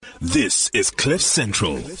This is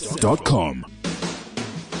CliffCentral.com.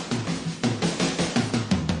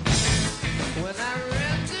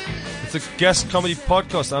 It's a guest comedy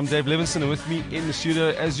podcast. I'm Dave Levinson, and with me in the studio,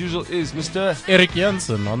 as usual, is Mr. Eric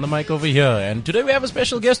Jansen on the mic over here. And today we have a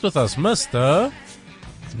special guest with us, Mr.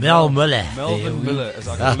 Mel Muller. Melvin Miller, as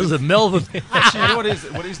I call Was him. it Melvin? Actually, you know what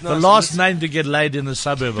is nice? The last name to get laid in the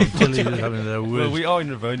suburb, I'm telling you. I mean, the Well, worst. we are in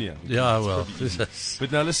Rivonia. Yeah, well.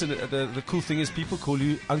 But now listen, the cool thing is people call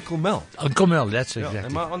you Uncle Mel. Uncle Mel, that's Yeah,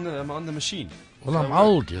 exactly. am I on the machine? Well, I'm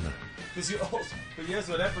old, you know. Because you're old. But here's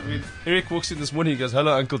what happened when Eric walks in this morning. He goes,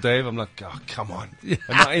 "Hello, Uncle Dave." I'm like, "Oh, come on. Am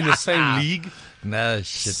I in the same league?" No,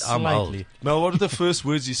 shit, I'm old. Slightly. Mel, what were the first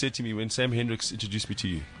words you said to me when Sam Hendricks introduced me to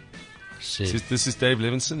you? He Shit. says, "This is Dave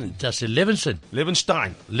Levinson and That's Levinson.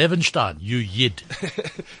 Levenstein." Levenstein, you yid.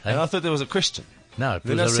 And I thought there was a question. No, it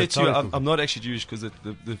Then was I a said to you, rhetorical- I'm not actually Jewish because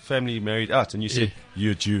the family married out. And you said,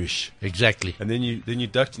 "You're Jewish." Exactly. And then you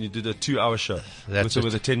ducked and you did a 2-hour show That's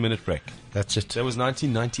with it. a 10-minute break. That's it. That was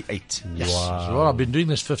 1998. Yes. So, well, I've been doing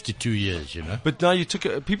this 52 years, you know. But now you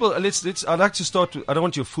took people. Let's. I'd like to start. I don't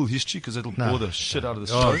want your full history because it'll bore the shit out of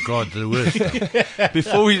the Oh, story. God, the worst.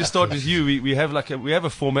 Before we start with you, we have a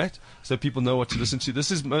format so people know what to listen to.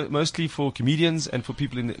 This is mostly for comedians and for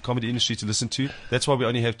people in the comedy industry to listen to. That's why we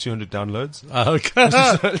only have 200 downloads. Okay. But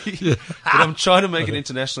I'm trying to make it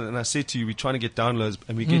international. And I said to you, we're trying to get downloads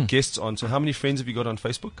and we get guests on. So how many friends have you got on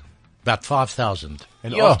Facebook? About 5,000.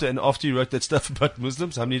 And Yeah. after you wrote that stuff about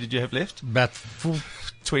Muslims, how many did you have left? About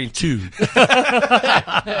 22. 2.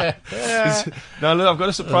 Now, look, I've got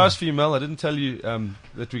a surprise for you, Mel. I didn't tell you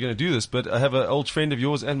that we're going to do this, but I have an old friend of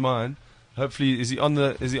yours and mine. Hopefully, is he on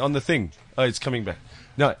the thing? Oh, it's coming back.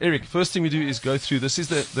 Now, Eric, first thing we do is go through. This is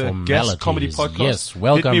the guest comedy podcast. Yes,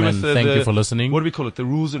 welcome Hit me and with thank you for listening. What do we call it? The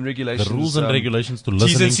rules and regulations. The rules and regulations to T's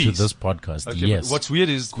listening and to C's. this podcast. Okay, Yes. but what's weird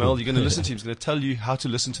is, Mel, you're going to listen to him. He's going to tell you how to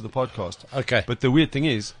listen to the podcast. Okay. But the weird thing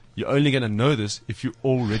is, you're only going to know this if you're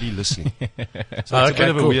already listening. So it's a Okay, bit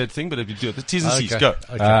of a cool. weird thing, but if you do it, the T's and C's, Okay. go.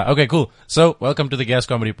 Okay, cool. So, welcome to the Gas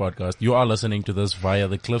Comedy Podcast. You are listening to this via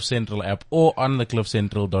the Cliff Central app or on the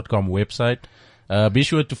cliffcentral.com website. Be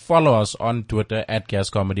sure to follow us on Twitter at Gas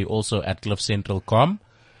Comedy, also at cliffcentral.com.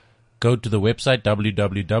 Go to the website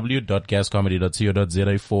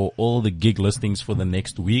www.gascomedy.co.za for all the gig listings for the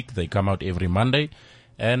next week. They come out every Monday.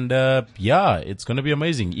 And it's going to be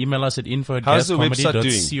amazing. Email us at How's the website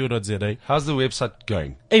info@gascomedy.co.za. How's the website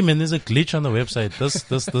going? Hey man, there's a glitch on the website. This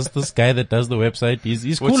guy that does the website,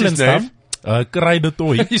 he's What's cool his and stuff. name? Cry the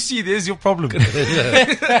toy. You see, there's your problem.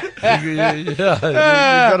 You've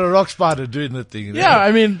got a rock spider doing the thing. Yeah,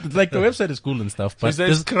 I mean, like the website is cool and stuff, but His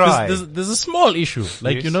name's Cry. there's a small issue.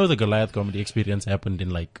 Like, Yes. you know, the Goliath comedy experience happened in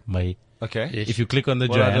like May. Okay. If you click on the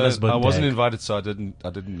Well, Johannesburg I wasn't tag, invited, so I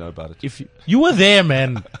didn't know about it. if you were there,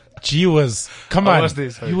 man. Gee whiz. Come I on. was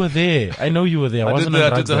there, sorry. You were there. I know you were there. I I wasn't did on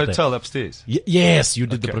the drugs that day. hotel upstairs. Yes, you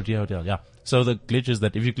did the Okay. Protea Hotel, yeah. So the glitch is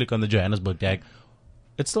that if you click on the Johannesburg tag,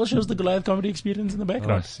 it still shows the Goliath comedy experience in the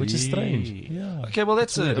background, which is strange. Yeah. Okay, well,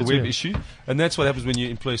 that's a It's web weird. issue. And that's what happens when you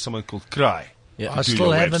employ someone called Cry. Yeah. I Do still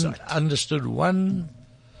your haven't website. understood one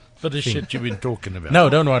bit of shit you've been talking about. No,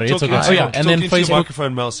 don't worry. It's Talk okay. into Oh, yeah. your- And talk then into your Facebook.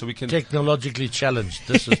 microphone, Mel, so we can... Technologically challenged.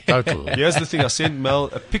 This is total. Here's the thing. I sent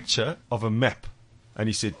Mel a picture of a map. And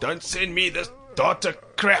he said, "Don't send me this data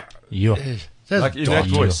crap." Yo. That's Like in that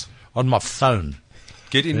dodgy. voice. On my phone.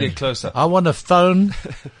 Get in there closer. I want a phone.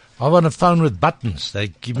 I want a phone with buttons. They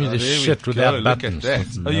give me this There we shit go. without Look buttons. at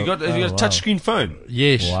that. Oh, you got a wow. touchscreen phone.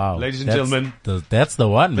 Yes. Wow. Ladies and That's gentlemen, that's the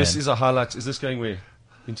one, man. This is a highlight. Is this going where?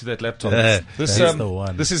 Into that laptop. That's the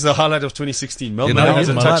one. This is the highlight of 2016. Mel You Miller know, has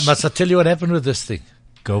a touch. must I tell you what happened with this thing?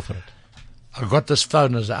 Go for it. I got this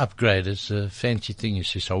phone as an upgrade. It's a fancy thing, you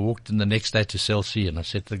see. So I walked in the next day to Cell C and I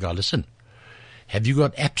said to the guy, "Listen, have you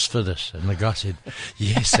got apps for this?" And the guy said,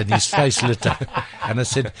 "Yes," and his face lit up. And I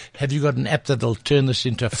said, "Have you got an app that'll turn this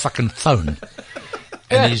into a fucking phone?"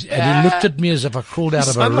 And he looked at me as if I crawled out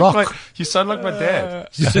of a rock. You sound like my dad.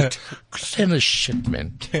 He said, "Send us shit,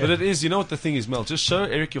 man." But it is. You know what the thing is, Mel? Just show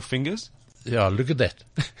Eric your fingers. Yeah, look at that.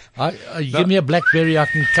 You give me a BlackBerry, I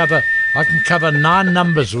can cover 9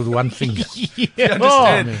 numbers with one finger. You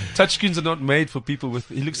understand? Touchscreens are not made for people with.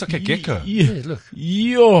 He looks like a gecko. Yeah, look.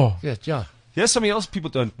 Yo. Yeah. Here's something else people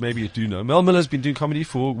don't maybe do know. Mel Miller's been doing comedy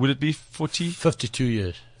for, would it be 52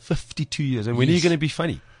 years. 52 years. And when are you going to be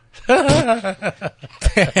funny?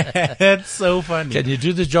 That's so funny. Can you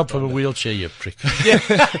do the job from a wheelchair, you prick?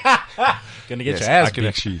 Gonna get Yes, your ass I can beat.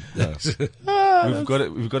 actually. Yes. We've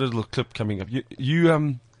got a little clip coming up.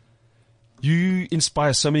 You You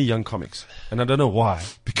inspire so many young comics, and I don't know why.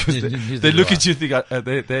 Because they look at you and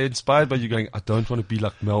think they're inspired by you going, I don't want to be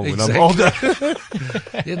like Mel when I'm older.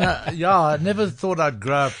 I never thought I'd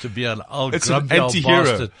grow up to be an old grumpy old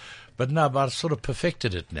bastard. But I've sort of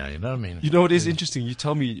perfected it now, you know what I mean? You know what is interesting? You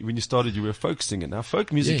tell me when you started you were a folk singer. Now,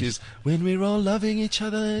 folk music is when we're all loving each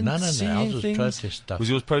other and singing ours was things. protest stuff. Was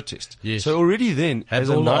yours protest? Yes. So already then, Had as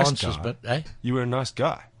all a the nice answers, guy, but you were a nice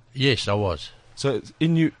guy. yes, I was. So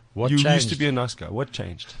in you, What you used changed? to be a nice guy. What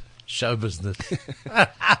changed? Show business.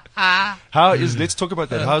 Let's talk about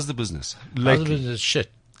that. How's the business Other lately? business is shit.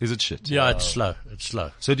 Is it shit? Yeah, it's slow. It's slow.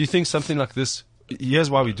 So do you think something like this, here's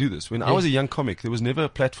why we do this. When I was a young comic, there was never a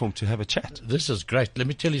platform to have a chat. This is great. Let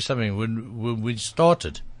me tell you something. When we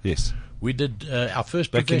started, Yes. we did our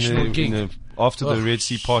first Back professional gig. after the Red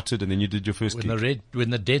Sea parted and then you did your first gig. When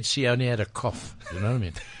the Dead Sea only had a cough. You know what I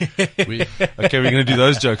mean? Okay, we're going to do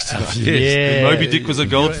those jokes tonight. Yes. When Moby Dick was a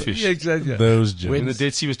goldfish. Yeah, exactly. Those jokes. When the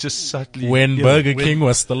Dead Sea was just subtly... When Burger King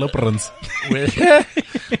was still a prince.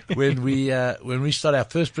 when we started our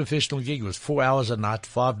first professional gig, it was 4 hours a night,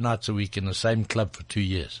 5 nights a week in the same club for 2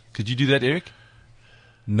 years. Could you do that, Eric?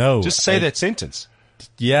 No. Just say that sentence.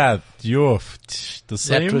 Yeah, the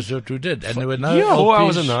same. That was what we did, and there were no 4 LPs.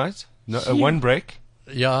 hours a night, one break.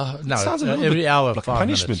 Yeah, no, Sounds a little every bit hour, like 5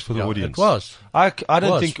 punishment minutes. for the audience. It was. I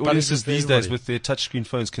don't Was think audiences punishment for these days everybody. with their touchscreen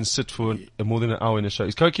phones can sit for more than an hour in a show.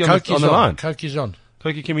 Is Cokey Cokey's on the line? Cokey's on.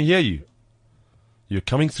 Cokey, can we hear you? You're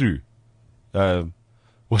coming through.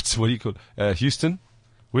 What do you call Houston?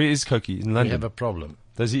 Where is Cokey? In We London. have a problem.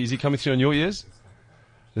 Is he coming through on your ears?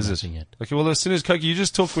 Is Nothing it? yet. Okay, well, as soon as Cokey, you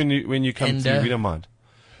just talk when you come And, through. We don't mind.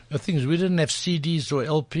 The thing is, we didn't have CDs or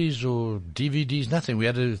LPs or DVDs, nothing. We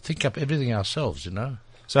had to think up everything ourselves, you know.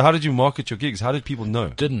 So how did you market your gigs? How did people know?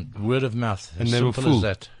 Didn't. Word of mouth. And As they were simple full. as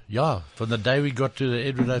that. Yeah. From the day we got to the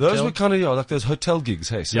Edward Hotel. Those were kind of like those hotel gigs,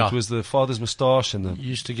 hey? So Yeah. it was the father's moustache and you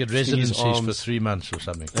used to get his residencies for arms. 3 months or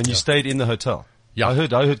something. and you stayed in the hotel. Yeah. I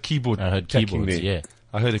heard keyboard. I heard tacking keyboards, there. yeah.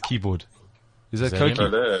 I heard a keyboard. Is that Is that him?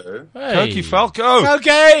 Cokey? Hello. Cokey Falkow.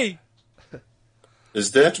 Okay.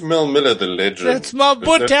 Is that Mel Miller, the legend? That's my Is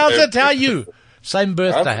boy. that How's it? Eric? How you? Same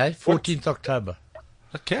birthday, Huh? hey? 14th October.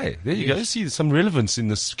 Okay, there you go. See some relevance in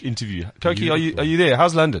this interview. Cokey, are you there?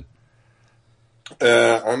 How's London?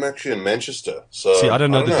 I'm actually in Manchester. So See, I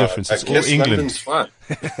don't know the difference. I It's all guess England. London's fine.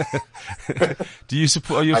 Do you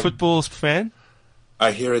support? Are you a football fan?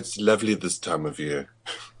 I hear it's lovely this time of year.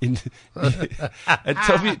 And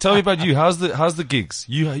tell me about you. How's the gigs?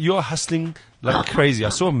 You are hustling like crazy. I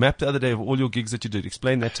saw a map the other day of all your gigs that you did.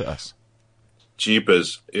 Explain that to us.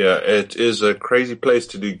 Jeepers. Yeah, it is a crazy place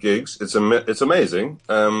to do gigs. It's amazing.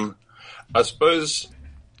 I suppose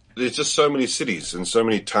there's just so many cities and so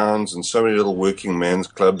many towns and so many little working man's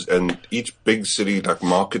clubs, and each big city like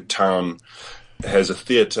Market Town has a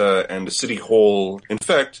theatre and a city hall. In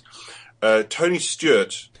fact, Tony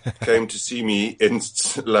Stewart came to see me in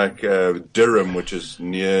Durham, which is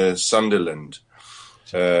near Sunderland.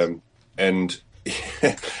 And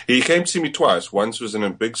he came to see me twice. Once was in a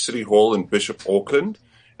big city hall in Bishop Auckland,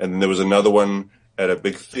 and then there was another one at a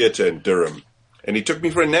big theatre in Durham. And he took me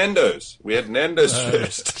for a Nando's. We had Nando's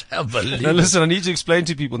first. Unbelievable. Now listen, I need to explain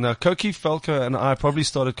to people. Now, Cokey, Falkow, and I probably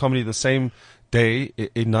started comedy the same day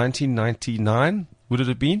in 1999. Would it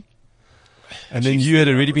have been? And then you had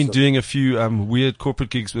already been doing a few weird corporate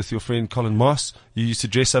gigs with your friend Colin Moss. You used to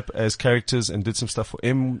dress up as characters and did some stuff for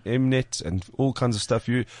Mnet and all kinds of stuff.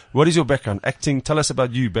 What is your background? Acting. Tell us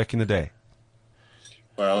about you back in the day.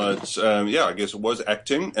 Well, it's I guess it was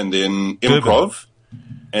acting, and then improv,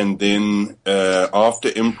 and then after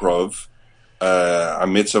improv, I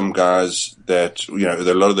met some guys that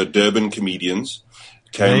a lot of the Durban comedians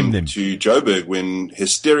came to Joburg when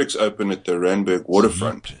Hysterics opened at the Randburg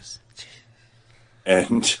waterfront.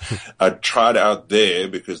 And I tried out there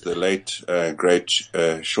because the late, great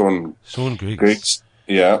Sean Griggs,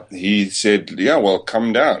 he said, well,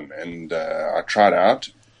 come down. And I tried out.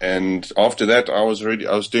 And after that, I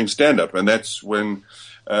was doing stand-up. And that's when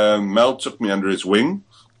Mel took me under his wing.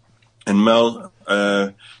 And Mel,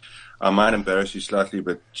 I might embarrass you slightly,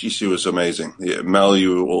 but geez, he was amazing. Yeah, Mel,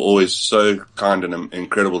 you were always so kind and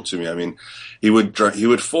incredible to me. I mean, he would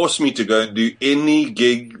force me to go and do any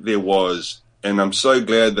gig there was. And I'm so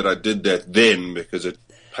glad that I did that then, because it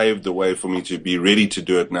paved the way for me to be ready to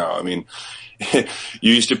do it now. I mean,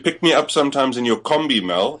 you used to pick me up sometimes in your combi,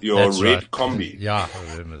 Mel, That's red right. combi. Yeah,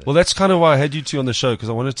 I remember that. Well, that's kind of why I had you two on the show, because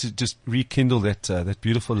I wanted to just rekindle that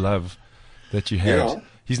beautiful love that you had. Yeah.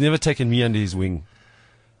 He's never taken me under his wing.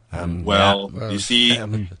 You see,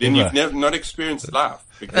 then you've never not experienced life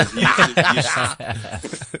because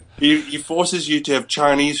he forces you to have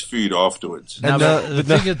Chinese food afterwards. No, the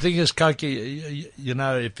thing is, Cokey, you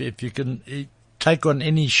know, if you can take on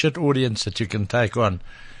any shit audience that you can take on,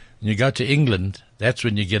 and you go to England, that's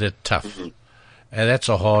when you get it tough. Mm-hmm. And that's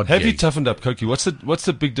a hard Have gig. you toughened up, Cokey? What's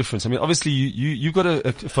the big difference? I mean, obviously you've got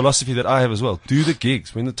a philosophy that I have as well. Do the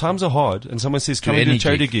gigs. When the times are hard and someone says, come and do a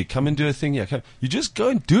charity gig, come and do a thing, you just go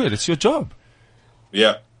and do it. It's your job.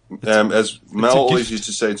 Yeah. As Mel always used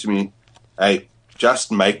to say to me, hey,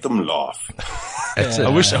 just make them laugh. I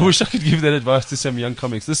wish I could give that advice to some young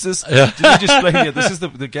comics. This is This is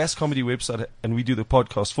the Gas Comedy website, and we do the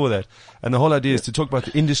podcast for that. And the whole idea is to talk about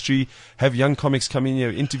the industry, have young comics come in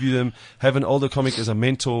here, interview them, have an older comic as a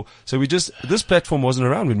mentor. So this platform wasn't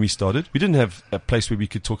around when we started. We didn't have a place where we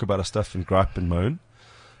could talk about our stuff and gripe and moan.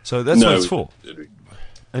 So that's what it's for.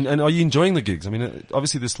 And are you enjoying the gigs? I mean,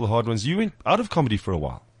 obviously there's still hard ones. You went out of comedy for a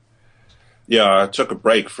while. Yeah, I took a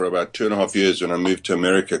break for about 2.5 years when I moved to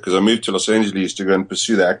America because I moved to Los Angeles to go and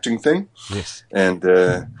pursue the acting thing. Yes. And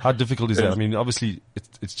how difficult is that? I mean, obviously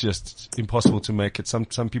it's just impossible to make it. Some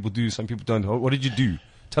people do, some people don't. What did you do?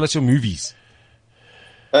 Tell us your movies.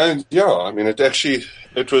 And I mean,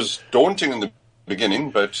 it was daunting in the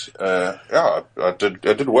beginning, but I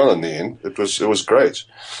did well in the end. It was great.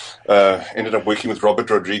 Ended up working with Robert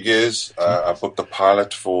Rodriguez. I booked the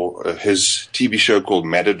pilot for his TV show called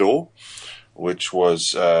Matador, which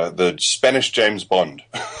was the Spanish James Bond.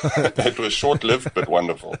 It was short-lived but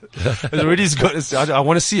wonderful. I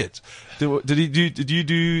want to see it.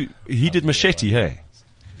 He did Machete, hey?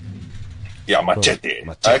 Yeah, Machete.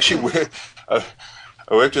 I actually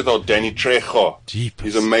I worked with old Danny Trejo. Jeepers.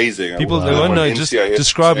 He's amazing. People they won't know. Just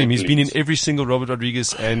describe him. He's been in every single Robert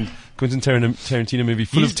Rodriguez and Quentin Tarantino movie,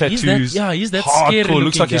 full of tattoos. He's that scary hardcore.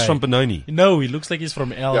 Looks like guy. He's from Benoni. No, he looks like he's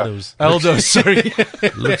from Aldo's. Yeah. Aldo's, sorry.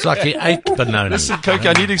 Looks like he ate Benoni. Listen, Cokey,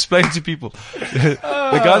 I need to explain to people. The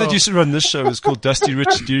guy that used to run this show is called Dusty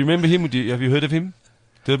Rich. Do you remember him? Have you heard of him?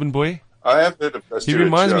 Durban boy? I have heard of Dusty Rich. He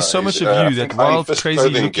reminds me so much of you, that wild, crazy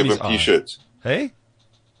look in his eye. T-shirts. Hey?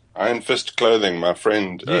 Iron Fist Clothing, my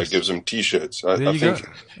friend, gives him T-shirts. I think.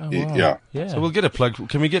 Wow. Yeah. So we'll get a plug.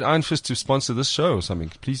 Can we get Iron Fist to sponsor this show or something?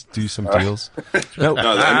 Please do some deals. No,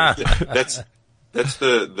 that's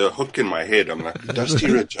the hook in my head. I'm like,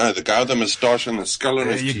 Dusty Rich, the guy with the moustache and the skull on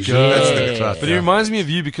his T-shirt. But he reminds me of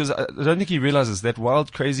you because I don't think he realizes that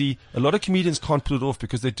wild, crazy. A lot of comedians can't pull it off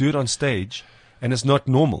because they do it on stage, and it's not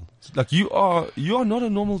normal. Like you are not a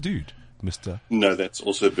normal dude, Mister. No, that's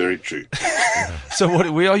also very true.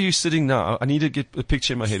 So where are you sitting now? I need to get a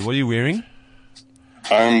picture in my head. What are you wearing?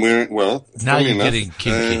 I'm wearing, now you're getting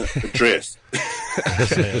kinky. A dress.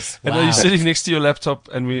 And are you sitting next to your laptop?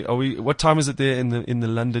 And what time is it there in the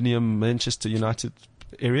Londonium Manchester United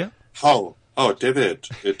area? Oh, David,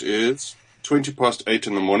 it is 8:20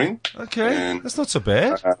 in the morning. Okay, and that's not so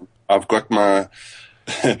bad. I've got my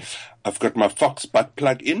Fox butt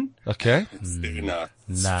plug in. Okay, it's very nice.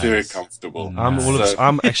 It's very comfortable.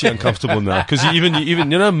 I'm actually uncomfortable now because even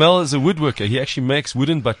Mel is a woodworker. He actually makes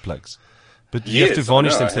wooden butt plugs, but you have to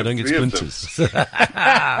varnish them so they don't get splinters.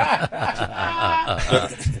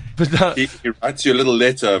 But now, he writes you a little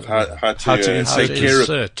letter of how to take care of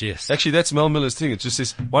it. Yes. Actually, that's Mel Miller's thing. It just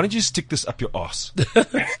says, "Why don't you stick this up your ass?"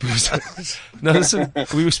 Now, listen,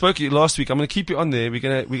 we spoke last week. I'm going to keep you on there. We're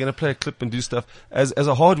gonna play a clip and do stuff. As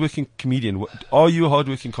a hardworking comedian, are you a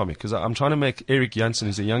hardworking comic? Because I'm trying to make Eric Janssen,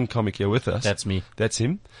 who's a young comic here with us. That's me. That's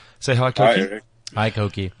him. Say hi, Cokey. Hi,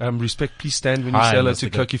 Cokey. Respect, please stand when you say hello to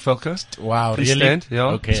Cokey Falkow. Wow, please really? stand. Yeah,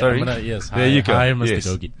 okay, sorry. Yes. There you go. Hi, Mr. Yes.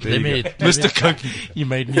 Cokey. Mr. Cokey. You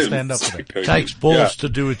made me stand up for that. It takes balls to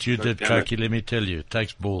do what you did, Cokey, let me tell you. It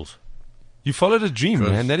takes balls. You followed a dream,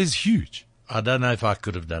 man. That is huge. I don't know if I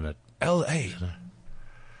could have done it. L.A.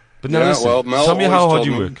 But now listen, Mel tell me how hard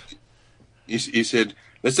you work. He said,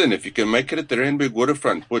 listen, if you can make it at the Randburg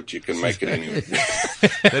Waterfront, you can make it anywhere.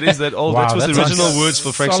 That old. Wow, that was the original words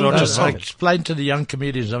for Frank Sinatra's song. Explain to the young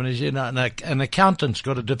comedians. I mean, an accountant's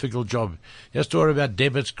got a difficult job. He has to worry about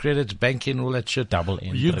debits, credits, banking, all that shit. Double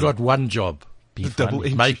entry. You've got one job. Be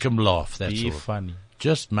funny. Make them laugh. That's Be all. funny.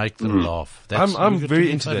 Just make them laugh. I'm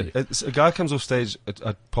very into that. A guy comes off stage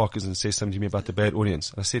at Parker's and says something to me about the bad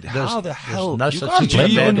audience. I said, how the hell? No you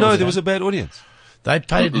didn't even know there was a bad audience. They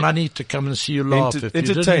paid money to come and see you laugh. If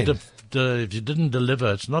you didn't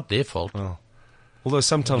deliver, it's not their fault. Oh. Although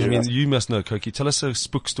sometimes, I mean, you must know, Cokey. Tell us a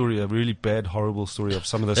spook story, a really bad, horrible story of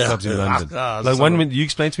some of those clubs in London. Like one when you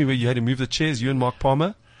explained to me where you had to move the chairs, you and Mark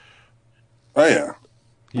Palmer. Oh yeah.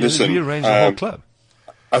 You had to rearrange the whole club.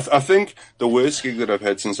 I think the worst gig that I've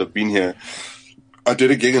had since I've been here, I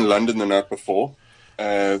did a gig in London the night before,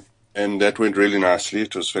 and that went really nicely.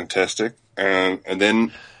 It was fantastic. And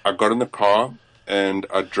then I got in the car and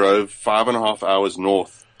I drove 5.5 hours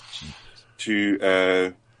north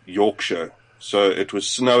to Yorkshire. So it was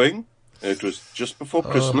snowing. It was just before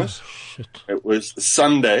Christmas. Shit. It was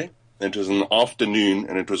Sunday. It was an afternoon,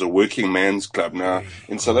 and it was a working men's club. Now,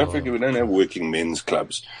 in South Africa, we don't have working men's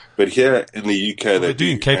clubs. But here in the UK, they do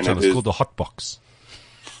in Cape Town. It's called the Hot Box.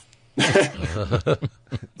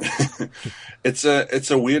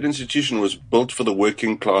 It's a weird institution. It was built for the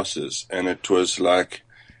working classes, and it was like,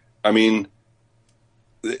 I mean,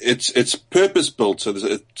 it's purpose built. So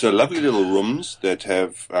it's a lovely little rooms that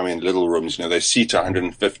have, I mean, little rooms. You know, they seat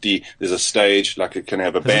 150. There's a stage, like it can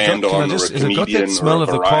have a band on, or a has comedian, it got that smell or a of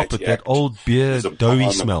the variety carpet, that act. old beer, There's a doughy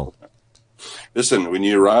bar smell? Listen, when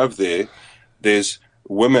you arrive there, there's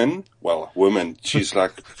women. She's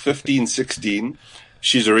like 15, 16.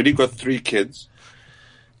 She's already got 3 kids.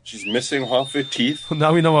 She's missing half her teeth.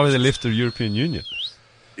 Now we know why they left the European Union.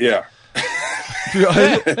 Yeah.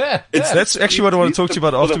 That's actually what I want to talk to you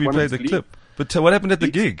about after we play the clip. But what happened at the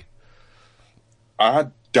gig? I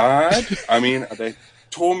died. I mean, they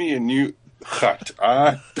tore me a new hut.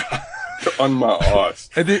 I died on my ass.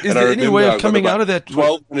 Is there any way of coming out of that?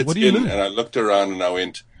 12 minutes what do you in, learn? and I looked around and I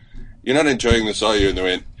went, "You're not enjoying this, are you?" And they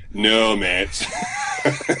went, "No, mate."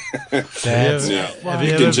 That's No,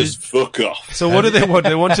 you can just fuck off. So what do they want?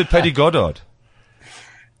 They wanted Paddy Goddard.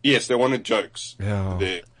 Yes, they wanted jokes. Yeah.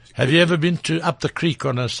 There. Have you ever been to Up the Creek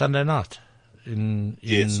on a Sunday night?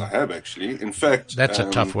 Yes, I have actually. In fact, That's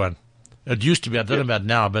a tough one. It used to be, I don't know about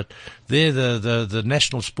now, but there the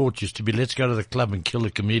national sport used to be, let's go to the club and kill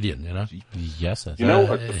a comedian, you know? yes. You know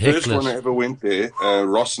what? The first hecklers. one I ever went there,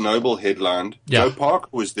 Ross Noble headlined. Yeah. Joe Parker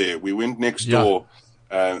was there. We went next Yeah. door.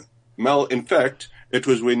 Mel, in fact, it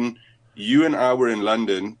was when you and I were in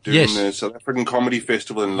London doing Yes. the South African Comedy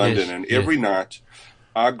Festival in London, Yes, and yes. every night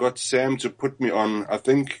I got Sam to put me on, I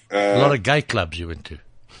think... A lot of gay clubs you went to.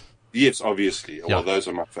 yes, obviously. Yeah. Well, those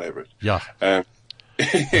are my favorite. Yeah. Every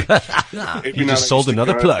night just I sold used to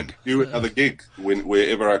another go plug. and do another gig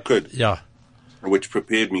wherever I could. Yeah. Which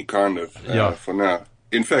prepared me kind of Yeah. for now.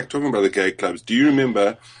 In fact, talking about the gay clubs, do you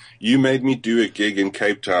remember you made me do a gig in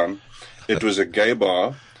Cape Town? It was a gay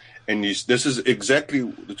bar, and this is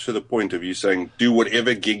exactly to the point of you saying, do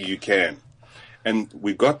whatever gig you can. And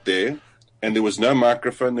we got there, and there was no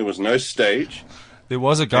microphone, there was no stage. There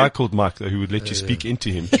was a guy called Mike, though, who would let you speak into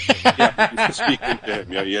him. Yeah, you could speak into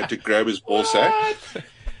him. Yeah, you had to grab his ball sack.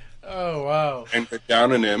 Oh, wow. And go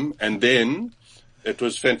down on him, and then it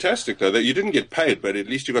was fantastic, though, that you didn't get paid, but at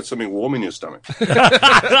least you got something warm in your stomach.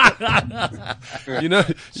 You know,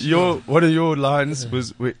 one of your lines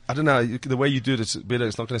was, I don't know, the way you do it, it's better.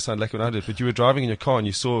 It's not going to sound like when I did, but you were driving in your car and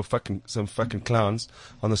you saw some fucking clowns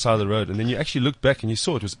on the side of the road, and then you actually looked back and you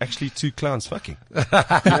saw it was actually 2 clowns fucking.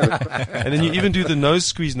 And then you even do the nose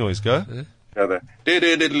squeeze noise. Go. Yeah,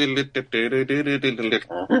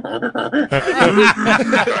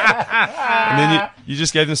 And then you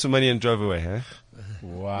just gave them some money and drove away, huh?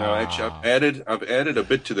 Wow. No, actually, I've added a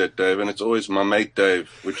bit to that, Dave, and it's always my mate Dave,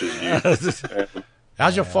 which is you.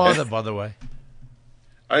 How's your father, by the way?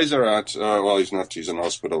 He's all right. Well, he's not. He's in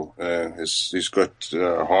hospital. He's got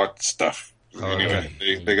heart stuff. Anyway,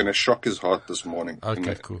 they're going to shock his heart this morning.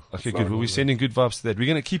 Okay, cool. Okay, good. Well, we're sending good vibes to that. We're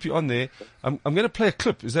going to keep you on there. I'm going to play a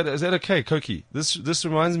clip. Is that okay, Cokey? This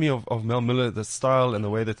reminds me of Mel Miller, the style and the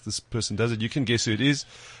way that this person does it. You can guess who it is.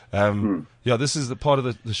 Yeah, this is the part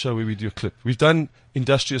of the show where we do a clip. We've done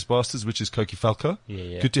Industrious Bastards, which is Cokey Falkow.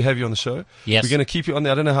 Yeah. Good to have you on the show. Yes. We're going to keep you on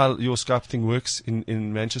there. I don't know how your Skype thing works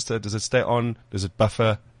in Manchester. Does it stay on? Does it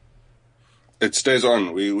buffer? It stays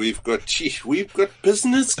on. We've got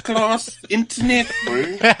business class internet, bro.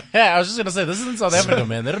 I was just going to say, this is in South Africa,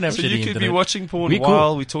 man. They don't have So shitty you could internet. be watching porn We cool.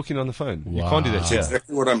 while we're talking on the phone. You can't do that here.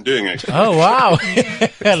 Exactly what I'm doing, actually. Oh, wow.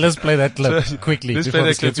 Let's play that clip quickly. Let's before play that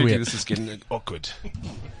this clip gets quickly. weird. This is getting awkward.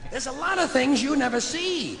 There's a lot of things you never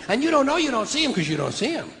see, and you don't know you don't see them because you don't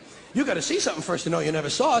see them. You got to see something first to know you never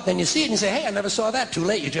saw it. Then you see it and you say, "Hey, I never saw that." Too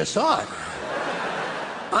late, you just saw it.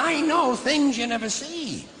 I know things you never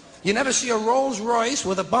see. You never see a Rolls Royce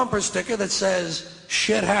with a bumper sticker that says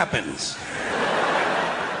 "Shit happens."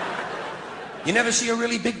 You never see a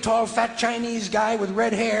really big, tall, fat Chinese guy with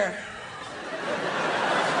red hair.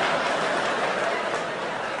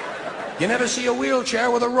 You never see a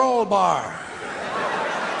wheelchair with a roll bar.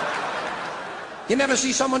 You never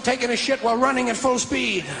see someone taking a shit while running at full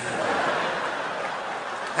speed.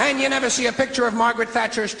 And you never see a picture of Margaret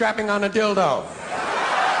Thatcher strapping on a dildo. It's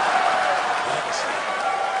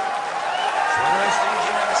one of those things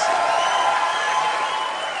you never see.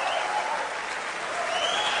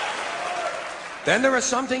 Then there are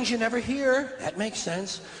some things you never hear. That makes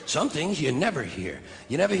sense. Some things you never hear.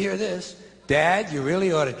 You never hear this. Dad, you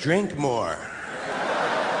really ought to drink more.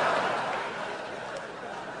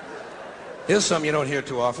 Here's something you don't hear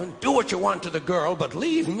too often. Do what you want to the girl, but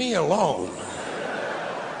leave me alone.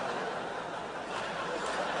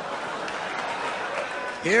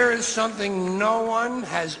 Here is something no one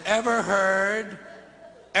has ever heard,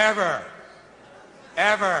 ever.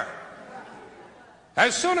 Ever.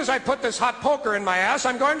 As soon as I put this hot poker in my ass,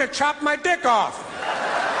 I'm going to chop my dick off.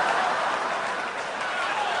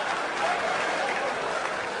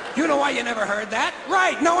 You know why you never heard that?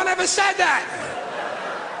 Right, no one ever said that.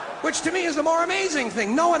 Which to me is the more amazing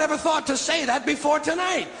thing. No one ever thought to say that before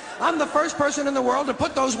tonight. I'm the first person in the world to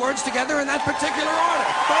put those words together in that particular order.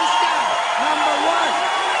 First guy, number one.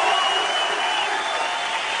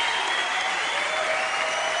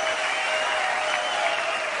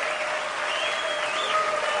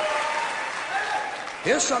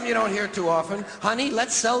 Here's something you don't hear too often. Honey,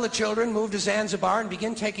 let's sell the children, move to Zanzibar, and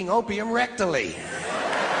begin taking opium rectally.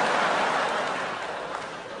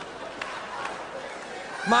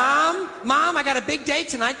 Mom, I got a big date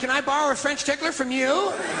tonight. Can I borrow a French tickler from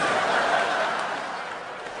you?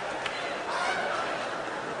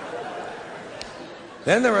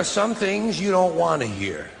 Then there are some things you don't want to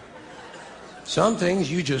hear. Some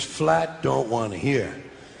things you just flat don't want to hear.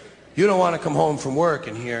 You don't want to come home from work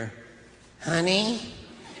and hear, honey,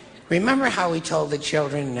 remember how we told the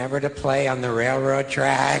children never to play on the railroad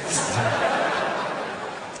tracks?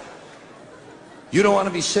 You don't want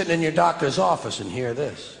to be sitting in your doctor's office and hear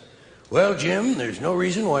this. Well, Jim, there's no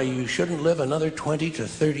reason why you shouldn't live another 20 to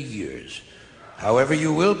 30 years. However,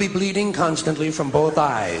 you will be bleeding constantly from both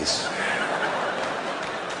eyes.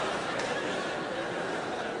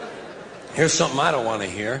 Here's something I don't want to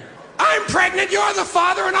hear. I'm pregnant, you're the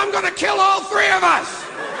father, and I'm going to kill all three of us.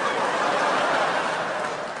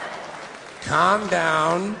 Calm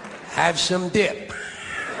down, have some dip.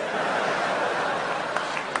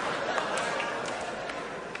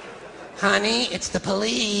 Honey, it's the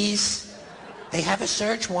police. They have a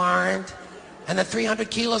search warrant, and the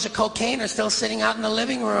 300 kilos of cocaine are still sitting out in the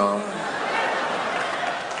living room.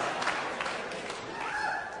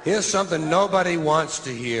 Here's something nobody wants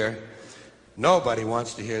to hear. Nobody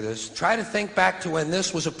wants to hear this. Try to think back to when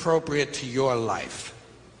this was appropriate to your life.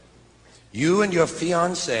 You and your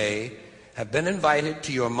fiancé have been invited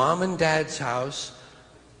to your mom and dad's house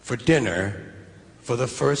for dinner for the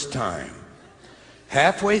first time.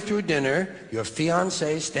 Halfway through dinner, your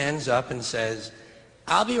fiancé stands up and says,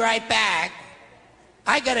 I'll be right back.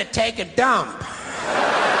 I gotta take a dump.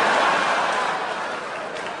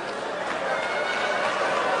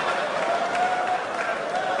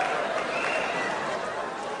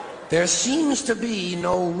 There seems to be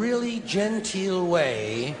no really genteel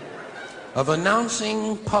way of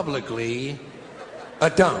announcing publicly a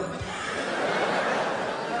dump.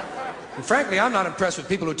 And frankly, I'm not impressed with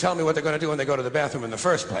people who tell me what they're going to do when they go to the bathroom in the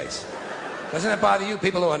first place. Doesn't it bother you,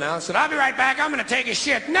 people who announce that, I'll be right back, I'm going to take a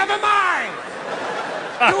shit. Never mind!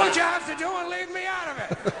 Do what you have to do and leave me out of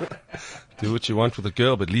it. Do what you want with a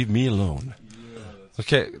girl, but leave me alone.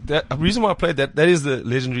 Okay, the reason why I played that is the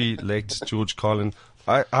legendary late George Carlin.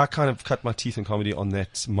 I kind of cut my teeth in comedy on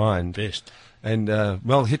that mind. Best. And,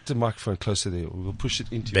 well, hit the microphone closer there. We'll push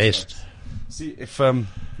it into Best. your See, if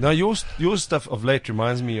now your stuff of late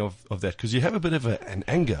reminds me of that, because you have a bit of an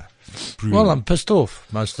anger. Well, I'm pissed off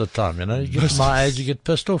most of the time, you know. You get to my age, you get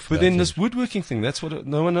pissed off. But then this woodworking thing, that's what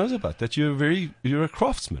no one knows about, that you're a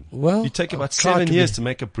craftsman. Well, you take about 7 years to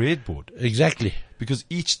make a breadboard. Exactly. Because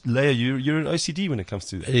each layer, you're an OCD when it comes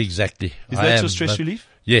to that. Exactly. Is that your stress relief?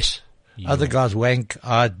 Yes. Other guys wank,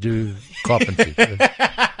 I do carpentry.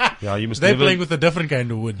 Yeah, you must They're never, playing with a different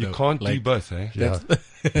kind of wood. you though. can't do Like, both, eh? Yeah.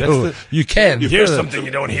 That's You can. Here's something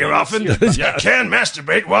you don't hear often. You can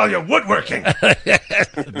masturbate while you're woodworking.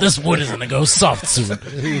 This wood is going to go soft soon.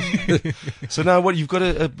 So now what, you've got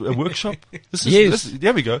a workshop? Yes.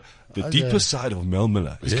 There we go. The deeper side of Mel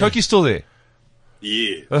Miller. Is Cokey still there?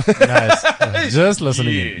 Yeah. Nice. Just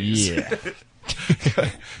listening in. Yeah.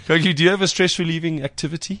 Cokey, do you have a stress relieving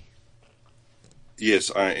activity?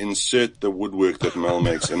 Yes, I insert the woodwork that Mel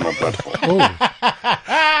makes in my butthole.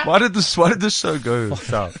 Oh, Why did this show go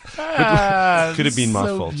south? Could have been my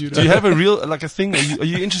fault. Do you have a real, like a thing? Are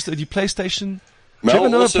you interested? Do you PlayStation? Do you ever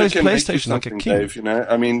know also plays can make you PlayStation like a something, king? Dave, you know,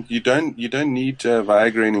 I mean, you don't need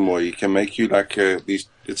Viagra anymore. You can make you like these.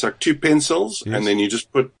 It's like two pencils, Yes. and then you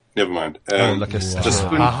just put. Never mind. Like a just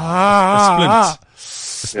splint. a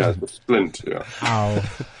splint. Yeah, the splint. Yeah. Ow.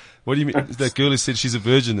 What do you mean? That girl who said she's a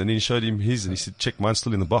virgin, and then he showed him his, and he said, "Check, mine's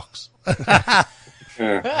still in the box."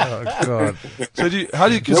 Oh, God. So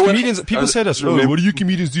because comedians, people say to us, oh, what do you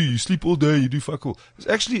comedians do? You sleep all day, you do fuck all. It's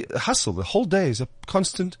actually a hustle. The whole day is a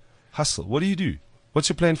constant hustle. What do you do? What's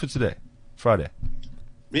your plan for today? Friday.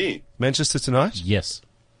 Me? Manchester tonight? Yes.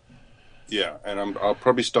 Yeah, and I'll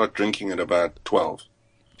probably start drinking at about 12.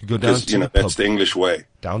 You go down Because, to the pub. that's the English way.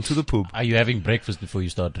 Down to the pub. Are you having breakfast before you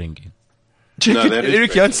start drinking? No, that is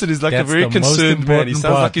Eric great. Janssen is like That's a very the most concerned man. He important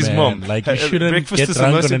sounds like part, his man. mom. Like, you shouldn't breakfast get is the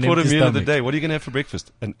drunk most on an important empty meal of the stomach. day. What are you going to have for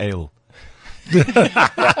breakfast? An ale.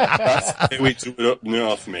 We do it up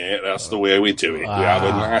north, mate. That's the way we do it. We have a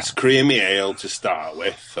nice creamy ale to start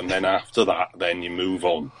with, and then after that, then you move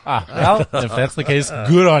on. Well, if that's the case,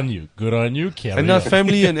 good on you. Good on you, Carry And now on.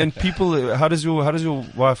 family and people, how does your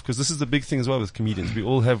wife, because this is the big thing as well with comedians. We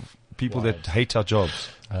all have people that hate our jobs.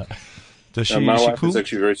 Does she, My is she wife cool? is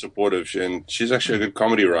actually very supportive, and she's actually a good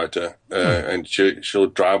comedy writer. And she'll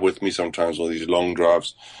drive with me sometimes on these long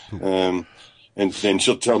drives. And then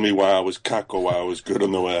she'll tell me why I was cuck or why I was good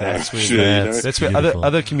on the way home. That's where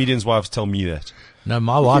other comedians' wives tell me that. No,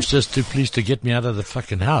 my wife's just too pleased to get me out of the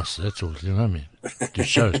fucking house. That's all. You know what I mean? Do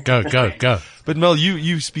shows. Go. But Mel,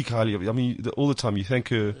 you speak highly of her. I mean, all the time. You thank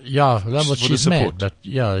her. Yeah, no, but For the she's support. mad.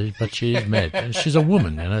 But she is mad. And she's a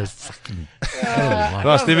woman, you know. Fucking hell,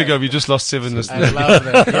 Nice, there we go. We just lost 7 I listeners. love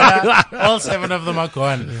that. Yeah, all 7 of them are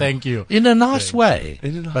gone. Thank you. in a nice way.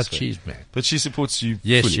 In a nice but way. she's mad. But she supports you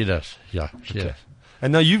Yes, fully. she does. Yeah, she does.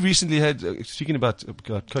 And now you recently had, speaking about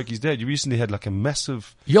Cokey's dad, you recently had like a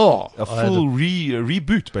massive, Yeah. a full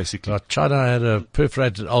reboot, basically. China had a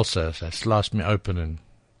perforated ulcer that sliced me open and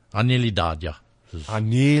I nearly died, yeah. I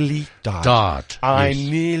nearly died. Yes.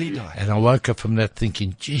 Nearly died. And I woke up from that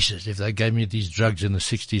thinking, Jesus, if they gave me these drugs in the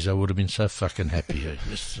 60s, I would have been so fucking happy.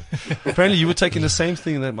 Yes. Apparently you were taking the same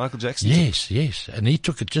thing that Michael Jackson took. Yes. And he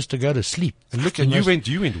took it just to go to sleep. And look, and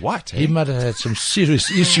you went white. He Eh? might have had some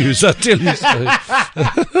serious issues, I tell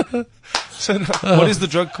you. So now, what is the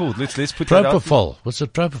drug called? Let's put that out. Propofol. What's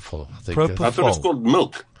it, Propofol? I think. Propofol. I thought it's called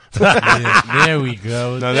milk. There we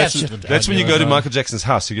go. No, that's when you go to Michael Jackson's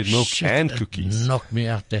house. You get milk Shit, and it cookies. knocked me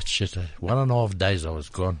out, that shit. 1.5 days I was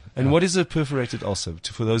gone. And what is a perforated ulcer?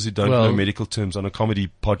 For those who don't Well- know medical terms on a comedy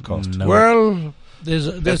podcast. No. Well, there's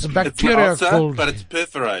a It's bacteria an ulcer, called... but it's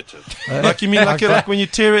perforated. Like you mean like when you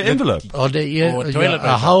tear an envelope? Or Or toilet a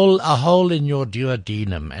paper. hole in your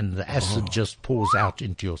duodenum, and the acid just pours out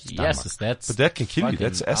into your stomach. Yes, that's. But that can kill you. fucking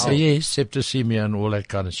That's So acid. yes, septicemia and all that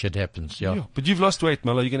kind of shit happens. Yeah. Yeah. But you've lost weight,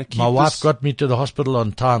 Mel. Are you going to keep My wife this? got me to the hospital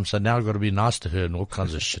on time, so now I've got to be nice to her and all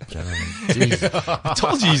kinds of shit. You know? Jesus. I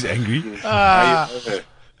told you he's angry.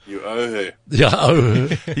 You owe her. Yeah. Oh.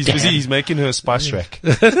 He's busy. He's making her a spice rack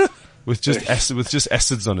with just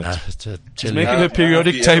acids on it. He's making her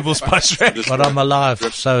periodic Yeah. table spice rack. But I'm alive,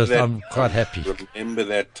 so That- I'm quite happy. Remember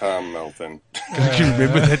that time, Melvin. You can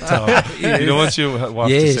remember that time. You don't want your wife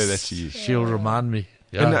to say that to you. She'll remind me.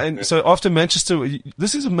 Yeah. And so after Manchester,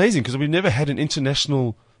 this is amazing because we've never had an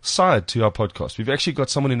international side to our podcast. We've actually got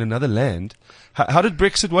someone in another land. How did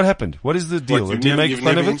Brexit? What happened? What is the deal? What, Do you make you've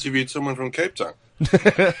fun never of it? interviewed someone from Cape Town.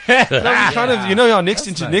 No, we kind of, our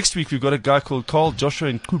next week we've got a guy called Carl Joshua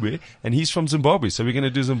and Kube, and he's from Zimbabwe. So we're going to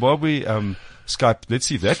do Zimbabwe Skype. Let's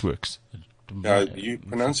see if that works. You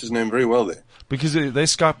pronounce his name very well there. Because they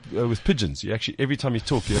Skype with pigeons. You actually, every time you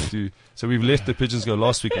talk, you have to. So we've let the pigeons go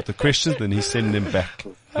last week with the questions, then he's sending them back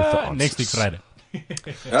with the answers. Next week, Friday.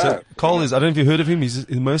 Carl is, I don't know if you've heard of him, he's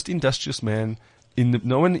the most industrious man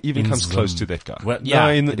no one even In comes Zim. close to that guy. Well, No, yeah,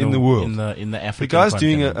 in the world. in the The African guy's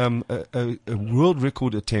doing continent. a world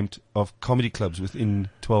record attempt of comedy clubs within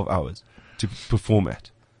 12 hours to perform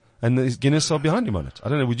at. And the Guinness are behind him on it. I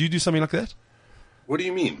don't know, would you do something like that? What do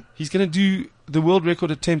you mean? He's going to do the world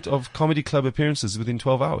record attempt of comedy club appearances within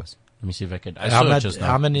 12 hours. Let me see if I can.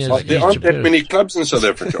 How many is There each aren't that appearance? many clubs in South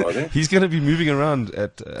Africa, are there? He's going to be moving around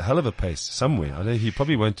at a hell of a pace somewhere. I know he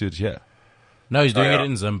probably won't do it here. No, he's doing Oh, yeah. it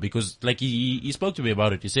in Zim because, like, he spoke to me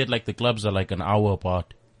about it. He said, like, the clubs are like an hour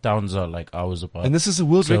apart. Towns are like hours apart. And this is a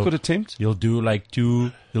world So- record attempt? He'll do like 3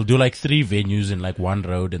 venues in like one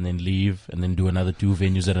road and then leave and then do another 2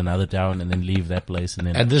 venues at another town and then leave that place and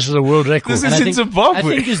then. And this is a world record. This And is I in think- Zimbabwe. I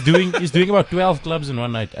think he's doing about 12 clubs in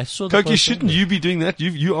one night. I saw the Cokey, post shouldn't on you be doing that?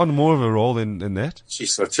 You on more of a role than that?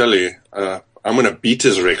 Jeez, I tell you, I'm going to beat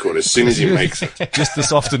his record as soon as he makes it. Just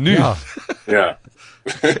this afternoon. Yeah. Yeah.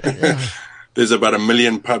 There's about 1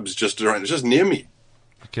 million pubs just around, just near me.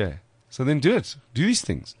 Okay. So then do it. Do these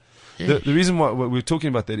things. The reason why we're talking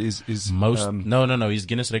about that is most. No. His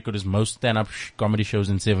Guinness record is most stand-up comedy shows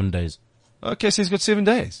in 7 days. okay, so he's got 7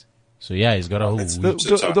 days. So yeah, he's got a whole That's week.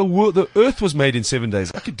 The Earth was made in 7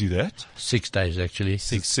 days. I could do that. 6 days, actually.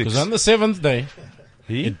 Six. Because on the 7th day,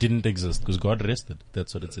 It didn't exist because God rested.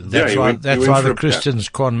 That's what it says. That's he why, went- he that's went why for the a- Christians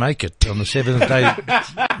can't make it on the seventh day.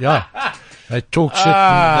 Yeah. They talk shit.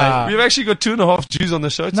 And We've actually got 2.5 Jews on the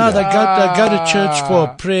show today. no, they go to church for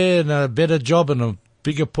a prayer and a better job and a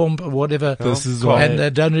bigger pump or whatever. This is why- And they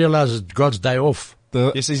don't realize it's God's day off.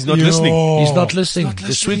 Yes, he's not listening. He's not listening.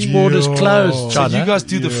 The switchboard is closed, So China. you guys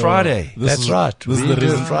do the Friday. That's right. This is We the do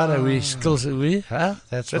reason. it Friday. We still,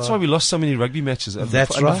 That's why we lost so many rugby matches.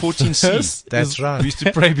 That's Under right. 14C. That's right. We used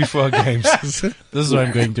to pray before our games. This is why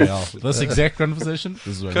I'm going to hell. This exact conversation. This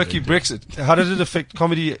is why I'm Cokey, going Brexit. How did it affect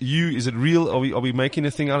comedy? Is it real? Are we making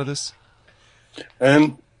a thing out of this?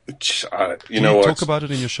 You Do you know what? talk about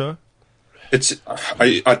it in your show?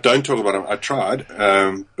 I don't talk about it. I tried,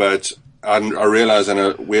 but I realized,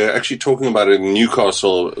 and we're actually talking about it in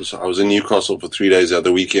Newcastle. I was in Newcastle for 3 days the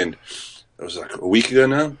other weekend. It was like a week ago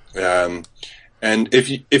now. And if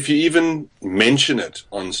you even mention it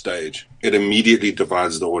on stage, it immediately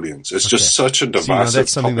divides the audience. It's just such a divisive See, now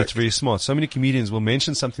that's something topic. that's very smart. So many comedians will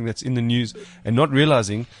mention something that's in the news and not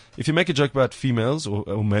realizing if you make a joke about females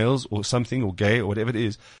or males or something or gay or whatever it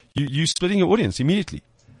is, you're splitting your audience immediately.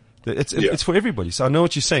 It's for everybody. So I know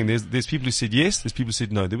what you're saying. There's people who said yes, there's people who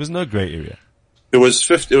said no. There was no gray area. It was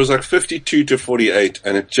like 52 to 48,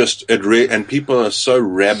 and and people are so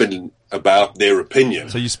rabid about their opinion.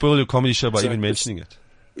 So you spoil your comedy show by even mentioning it.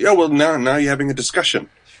 Yeah, well, now you're having a discussion,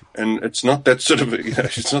 and it's not that sort of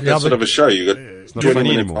it's not that sort of a show. You got not 20 funny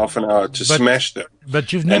minutes, anymore. half an hour to smash them.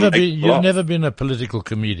 But you've And never make been. them laugh. You've never been a political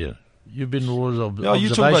comedian. You've been always No, you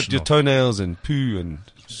talk about your toenails and poo and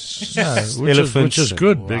which elephants is and-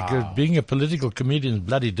 good because being a political comedian is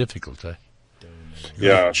bloody difficult.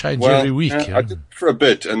 Yeah, change every week, I yeah. did it for a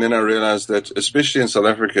bit, and then I realized that, especially in South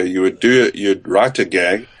Africa, you'd write a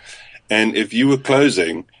gag, and if you were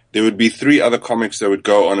closing, there would be 3 other comics that would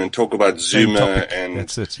go on and talk about Zuma topic. and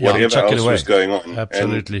That's it. Yeah, whatever chuck it else away. was going on.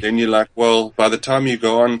 Absolutely. And then you're like, well, by the time you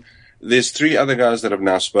go on, there's 3 other guys that have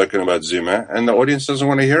now spoken about Zuma, and the audience doesn't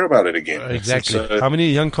want to hear about it again. Exactly. So, How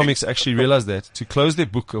many young comics actually realize that to close their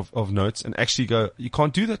book of notes and actually go, you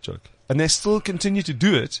can't do that joke. And they still continue to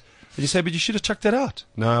do it. And you say, but you should have chucked that out.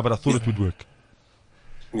 No, but I thought it would work.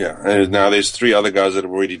 yeah, and now there's 3 other guys that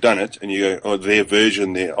have already done it, and you go, oh, their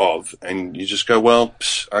version thereof, and you just go, well,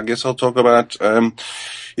 I guess I'll talk about, a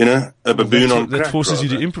baboon on crack. That forces you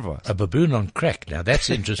to rather. improvise. A baboon on crack. Now that's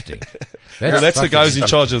interesting. Well, that's the guy who's in fucking-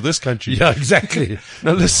 charge of this country. Yeah, exactly.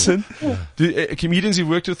 Now listen, comedians you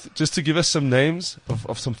worked with, just to give us some names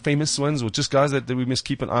of some famous ones, or just guys that we must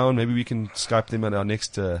keep an eye on. Maybe we can Skype them at our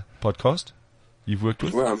next podcast you've worked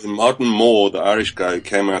with. Well, I mean, Martin Moore, the Irish guy who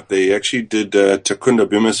came out there, he actually did Takunda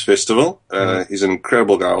Bumas Festival. He's an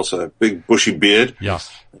incredible guy, also a big bushy beard. Yeah.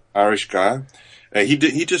 Irish guy. He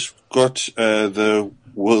just got the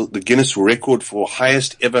Guinness record for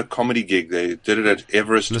highest ever comedy gig. They did it at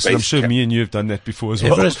Everest Listen, I'm Base sure Camp. me and you have done that before as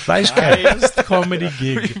well. Everest Base Camp. Highest comedy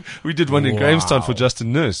gig. We did one in Grahamstown for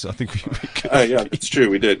Justin Nurse. I think we could. Oh, yeah, it's true,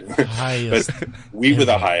 we did. Highest. But we were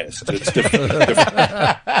the highest. It's different.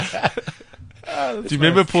 Do you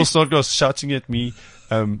remember Paul Snodgrass shouting at me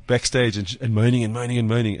backstage and moaning and moaning and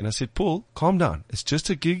moaning? And I said, Paul, calm down. It's just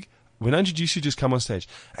a gig. When I introduce you, just come on stage.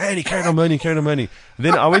 And he carried on moaning.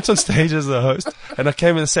 Then I went on stage as the host, and I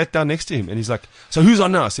came and sat down next to him. And he's like, so who's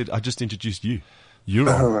on now? I said, I just introduced you. You're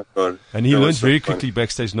on. Oh, my God. And he That was learned so very funny. quickly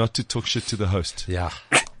backstage not to talk shit to the host. Yeah.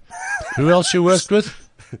 Who else you worked with?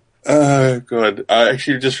 Oh, God. I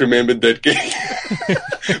actually just remembered that gig.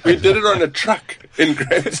 We did it on a truck in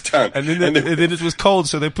Grahamstown. And then it was cold,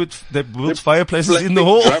 so they built fireplaces in the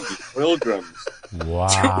hall. Oil drums.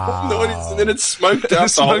 Wow. The audience, and then it smoked out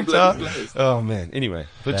the whole Smoked out. bloody place. Oh man. Anyway,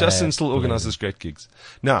 but Justin still organizes great gigs.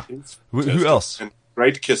 Now, who Just else? a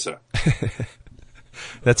great kisser.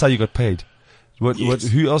 That's how you got paid.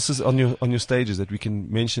 Who else is on your stages that we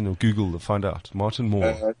can mention or Google to find out? Martin Moore.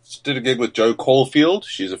 I just did a gig with Jo Caulfield.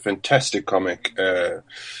 She's a fantastic comic.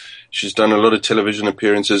 She's done a lot of television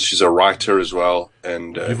appearances. She's a writer as well.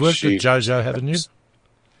 And You've worked with Jojo, haven't you?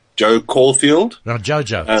 Jo Caulfield. No,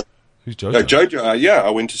 Jojo. Who's Jojo? Jojo, I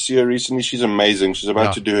went to see her recently. She's amazing. She's about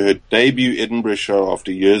Yeah. to do her debut Edinburgh show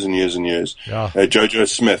after years and years and years. Yeah. Jojo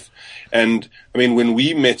Smith. And, I mean, when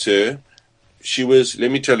we met her, she was, let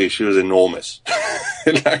me tell you, she was enormous.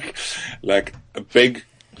 like a big,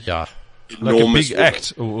 Yeah. Like a enormous big woman.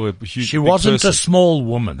 act or a huge. She big wasn't person. a small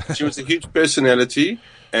woman. She was a huge personality,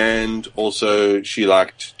 and also she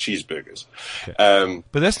liked cheeseburgers.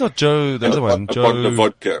 But that's not Joe. The other one, a bottle of Joe.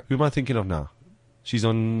 vodka. Who am I thinking of now? She's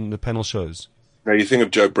on the panel shows. Now you think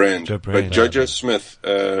of Joe Brand, Joe Brand, but Jojo Smith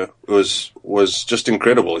was just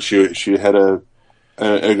incredible. She had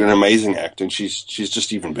an amazing act, and she's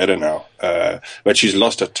just even better now. But she's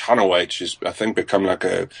lost a ton of weight. She's, I think, become like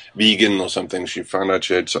a vegan or something. She found out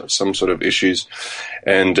she had some sort of issues,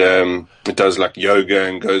 and it does like yoga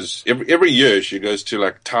and goes every year. She goes to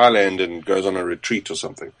like Thailand and goes on a retreat or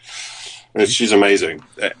something. And she's amazing,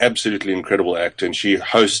 absolutely incredible act, and she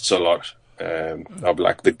hosts a lot of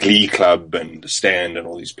like the Glee Club and the Stand and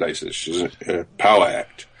all these places. She's a power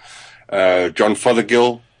act. John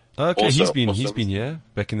Fothergill. Okay, also he's been here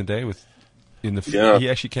back in the day he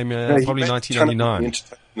actually came here probably 1999.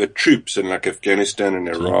 The troops in like Afghanistan and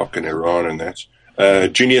Iraq and Iran and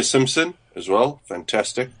that. Junior Simpson as well,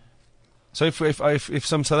 fantastic. So if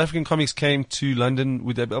some South African comics came to London,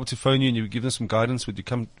 would they be able to phone you and you would give them some guidance? Would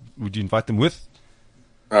you invite them with?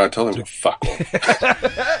 I tell them to fuck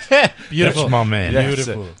off. Beautiful, my man.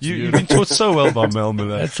 Beautiful. You've been taught so well by Mel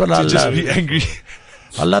Miller. That's what I love. Just be angry.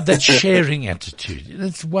 I love that sharing attitude.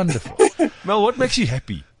 It's wonderful. Mel, what makes you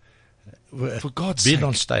happy? For God's sake. Being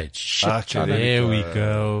on stage. There we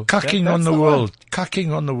go. Cucking on the world.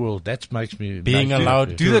 Cucking on the world. That makes me... Being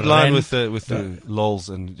allowed Do that line with the lols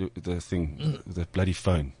and the thing, the bloody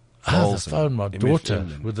phone. The phone, my daughter,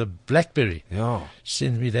 with the BlackBerry. Yeah.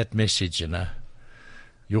 Send me that message,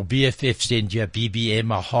 Your BFF send you a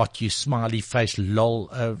BBM, a heart, you smiley face, lol.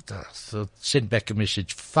 So send back a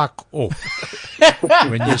message, fuck off.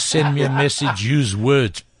 When you send me a message, use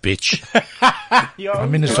words, bitch. I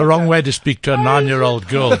mean, it's the wrong way to speak to a 9-year-old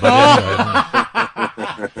girl, but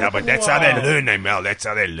anyway. Yeah, but that's how they learn, Mel. That's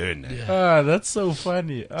how they learn. That's so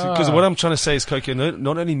funny. Because what I'm trying to say is, Cokey, I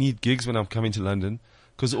not only need gigs when I'm coming to London,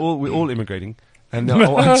 because we're all immigrating, and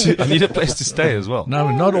I need a place to stay as well. No,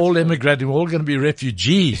 we're not all immigrating. We're all going to be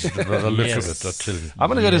refugees. By the look of it, I tell you. I'm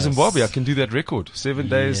going to go to Zimbabwe. I can do that record. 7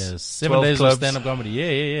 days. Yes. 7 days of stand-up comedy.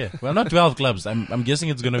 Yeah. Well, not 12 clubs. I'm guessing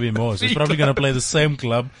it's going to be more. So it's probably going to play the same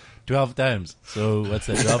club 12 times. So what's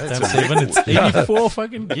that? 12 times 7? It's 84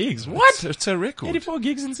 fucking gigs. What? It's a record. 84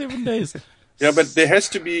 gigs in 7 days. Yeah, but there has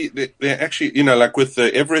to be, there actually, like with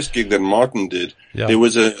the Everest gig that Martin did, there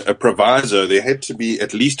was a proviso. There had to be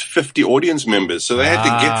at least 50 audience members. So they had to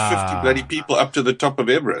get 50 bloody people up to the top of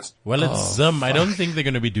Everest. Well, it's I don't think they're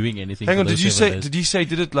going to be doing anything. Hang on, did you say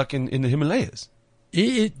did it like in the Himalayas?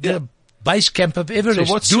 The base camp of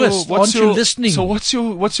Everest. So aren't you listening? So what's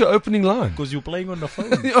your opening line? Because you're playing on the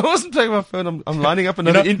phone. I wasn't playing my phone. I'm lining up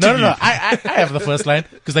another interview. No. I have the first line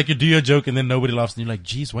because like you do your joke and then nobody laughs and you're like,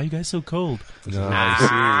 geez, why are you guys so cold? No,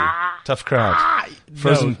 I see. Tough crowd.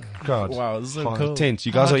 Frozen crowd. Wow, this is so cold. Intense.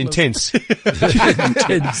 You guys are intense.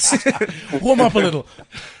 Intense. Warm up a little.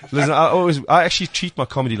 Listen, I actually treat my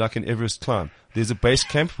comedy like an Everest climb. There's a base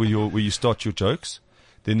camp where you start your jokes.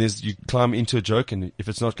 Then you climb into a joke, and if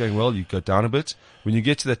it's not going well, you go down a bit. When you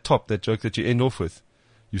get to that top, that joke that you end off with,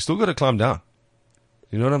 you still got to climb down.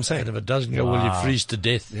 You know what I'm saying? And if it doesn't go well, you freeze to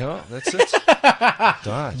death. Yeah, that's it.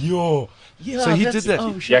 Die. Yeah, so he did that.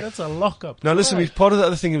 Oh shit, that's a lockup. Now listen, part of the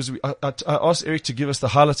other thing was I asked Eric to give us the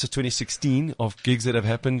highlights of 2016 of gigs that have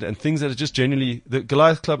happened and things that are just genuinely. The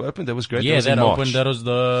Goliath Club opened. That was great. Yeah, that opened. That was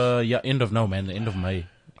the end of the end of May.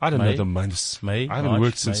 I don't know the months. May. I haven't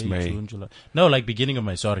worked since May. June, July. No, like beginning of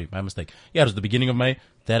May. Sorry, my mistake. Yeah, it was the beginning of May.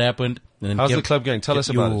 That happened. And then how's the club going? Tell us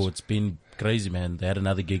about it. It's been crazy, man. They had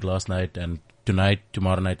another gig last night and tonight,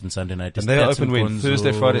 tomorrow night, and Sunday night. And they open when?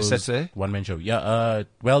 Thursday, Friday, Saturday? One-man show. Yeah.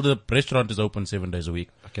 Well, the restaurant is open 7 days a week.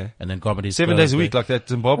 Okay. And then comedy 7 days a week, like that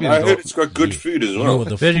Zimbabwean. I heard it's got good food as well.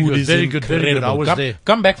 The very food good, is very good, very good. I was there.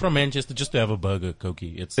 Come back from Manchester just to have a burger,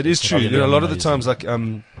 Cokey. It is true. A lot of the times, like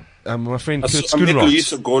my friend Kurt I met Schoonrock.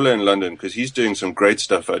 Lisa Gola in London because he's doing some great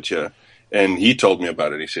stuff out here, and he told me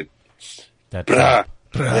about it. He said, "Brah,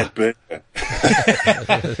 that burger."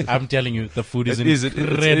 I'm telling you, the food is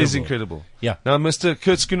incredible. It is incredible. Yeah. Now, Mr.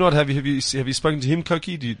 Kurt Schoonrock, have you spoken to him,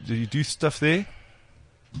 Cokey? Do you do stuff there?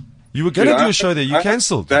 You were going to do a show there. You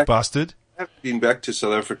cancelled, bastard. I haven't been back to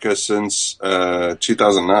South Africa since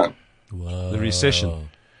 2009. Whoa. The recession.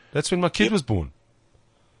 That's when my kid was born.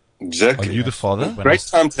 Exactly. Are you the father? Great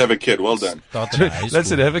time to have a kid. Well done.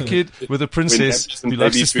 That's it. Have a kid with a princess who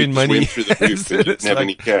likes to spend money. Through the roof and didn't have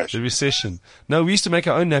any cash. The recession. No, we used to make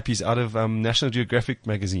our own nappies out of National Geographic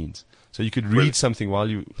magazines, so you could read something while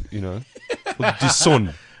you know. The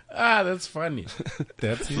sun. That's funny.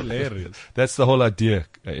 That's hilarious. That's the whole idea,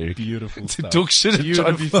 Eric. Beautiful to stuff. talk shit and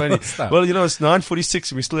try to be funny. Stuff. Well, it's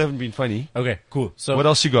 9:46 and we still haven't been funny. Okay, cool. So what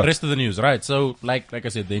else you got? Rest of the news, right? So like I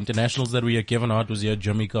said, the internationals that we had, Kevin Hart was here,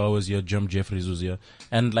 Jimmy Carr was here, Jim Jeffries was here,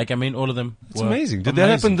 and all of them. It's amazing. Did that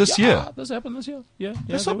happen this year? This happened this year. Yeah,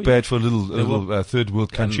 that's not bad for a little third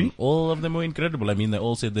world country. And all of them were incredible. I mean, they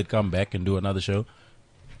all said they'd come back and do another show.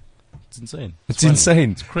 It's insane. It's funny.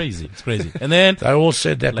 insane. It's crazy. It's crazy. And then, They all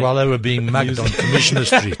said that while they were being mugged on Commissioner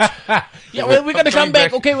Street. yeah, well, we're going to come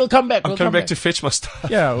back. Okay, we'll come back. I'm coming back to fetch my stuff.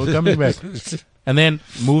 Yeah, we're coming back. And then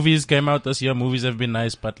movies came out this year. Movies have been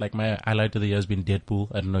nice, but like my highlight of the year has been Deadpool.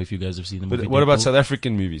 I don't know if you guys have seen the movie. But what about Deadpool. South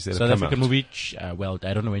African movies that South have come African out? movie? Well,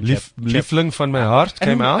 I don't know when. Liefling van my heart I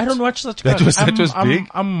came don't- out. I don't watch such. That crap. was big.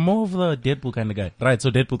 I'm more of the Deadpool kind of guy. Right, so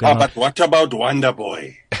Deadpool came Oh, out. but what about Wonder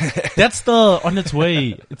Boy? That's still on its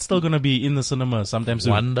way. It's still gonna be in the cinema sometime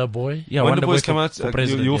soon. Wonder Boy? Yeah, Wonder Boy's for- come out. for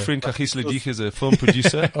president, Your yeah. friend Kagis Ledige is a film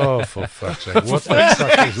producer. Oh, for fuck's sake. What the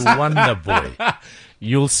fuck is Wonder Boy?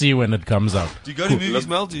 You'll see when it comes out. Do you go to movies,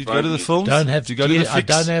 Mel? Do you go to the films? Don't have, Do you go to the I flicks?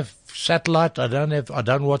 don't have satellite. I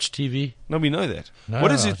don't watch TV. No, we know that. No,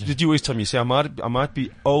 What is I it? don't. Did you always tell me? You say I might be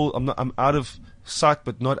old. I'm out of sight,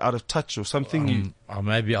 but not out of touch, or something. I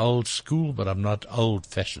may be old school, but I'm not old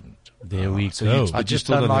fashioned. There we so go. you- I But you just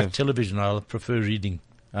still don't don't like have- television. I prefer reading.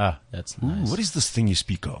 That's nice. What is this thing you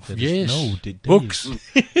speak of? Yes. No, Books,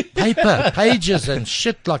 paper, pages and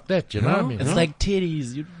shit like that, you know what I mean? It's like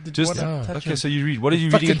titties. You Just wanna touch okay. it. So you read. What are you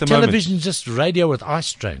Fucking reading at the television, just radio with eye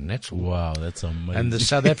strain, that's all. Wow, that's amazing. And the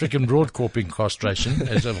South African broadcasting castration.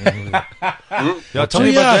 Yeah, tell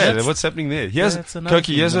me yeah, about that. that's- What's happening there? Here's That's another Cokey.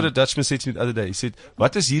 thing, Here's what man. a Dutchman said to me the other day. He said,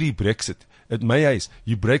 "What is hierdie Brexit? At my eyes,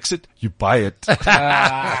 you Brexit, you buy it.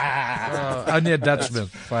 Only a Dutchman.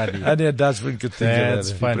 funny. Only a Dutchman could think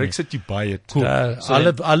That's of that. funny. Brexit, you buy it." Cool.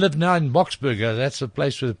 I live now in Boksburg. That's a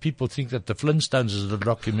place where people think that the Flintstones is a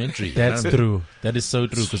documentary. you That's know? true. That is so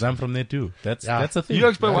true because I'm from there too. That's Yeah. a thing. You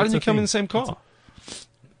guys, why That's didn't you a come in thing. the same car?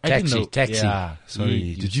 I didn't Taxi, know. taxi. Yeah.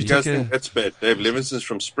 Sorry, did you You guys take a? think that's bad? Dave Levinson's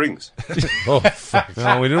from Springs. Oh, fuck.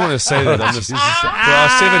 No, we didn't want to say that. I'm just, for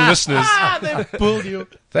our 7 listeners. They pulled you.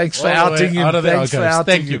 Thanks for All the way outing him. out of the Thanks for archives. outing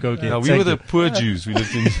Thank you, him. Cokey. No, we Thank were the you. poor Jews. We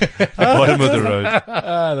lived in the bottom of the road.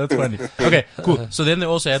 That's funny. Okay, cool. So then they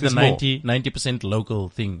also had the There's more. 90% local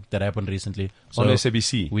thing that happened recently. So On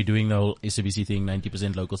SABC. we're doing the whole SABC thing,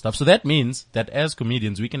 90% local stuff. So that means that as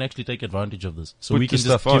comedians, we can actually take advantage of this. So Put we can the just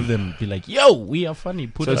stuff give on. them, be like, yo, we are funny.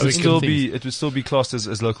 Put So us it would in still things. be classed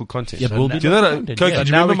as local content. It will be Do you know local that? content, Cokey, yeah. do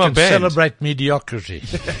you Now we remember my can band? celebrate mediocrity.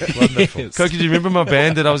 Wonderful. Cokey, do you remember my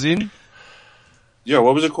band that I was in? Yeah,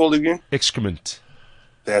 what was it called again? Excrement.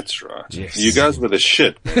 That's right. Yes. You guys were the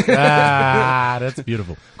shit. That's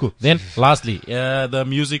beautiful. Cool. Then, lastly, the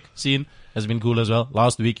music scene has been cool as well.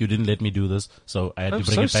 Last week, you didn't let me do this, so I had I'm to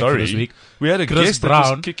bring so it back sorry. for this week. We had a Chris guest that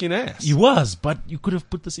Brown. was kicking ass. He was, but you could have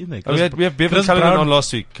put this in there. Oh, we have Bevan Chris Cullinan Brown on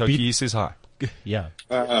last week. Cokey, beat- he says hi. Yeah.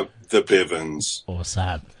 The Bevans.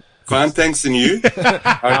 Awesome. Fine, thanks, and you?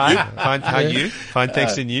 How are you? Fine, how you? Fine,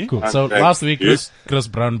 thanks, and you? Cool. So Okay. last week, You? Chris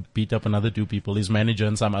Brown beat up another 2 people, his manager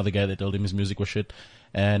and some other guy that told him his music was shit.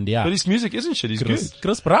 And yeah. But his music isn't shit. He's good.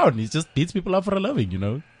 Chris Brown, he just beats people up for a living, you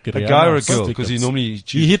know. A guy or a girl? Because he normally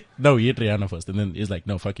He hit Rihanna first, and then he's like,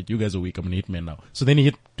 no, fuck it, you guys are weak, I'm gonna hit men now. So then he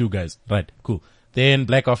hit 2 guys. Right, cool. Then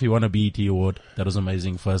Black Coffee won a BET award. That was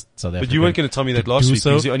amazing. First South African. But you weren't going to tell me that last do week. so.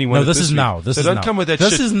 Because you only won No, it this this is week. now. This so is don't now. come with that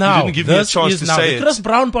this shit. is now. You didn't give me a This chance is to now. say The it. Chris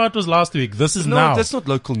Brown part was last week. This is No, now. that's not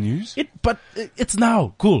local news. But it's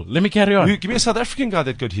now. Cool. Let me carry on. Give me a South African guy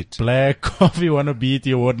that got hit. Black Coffee won a BET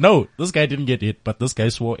award. No, this guy didn't get hit, but this guy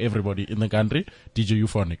swore everybody in the country. DJ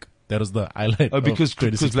Euphonic. That was the highlight. Oh, of because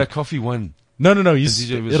 2016. Black Coffee won. No.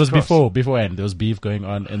 DJ was It was cross. beforehand. There was beef going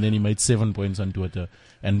on, and then he made 7 points on Twitter.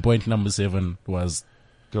 And point number 7 was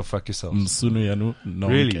Go fuck yourself. Msunu Yanu. No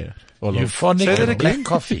Really? one cared. All of- Euphonic Say that and again. black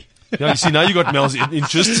coffee. Yeah, you see, now you got Mel's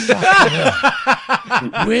interest.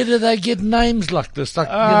 Where do they get names like this? Like,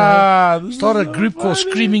 this start a is group called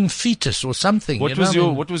funny. Screaming Fetus or something. What you know was what I your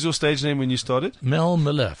mean? What was your stage name when you started? Mel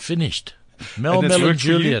Miller, finished. Mel And it's Miller worked for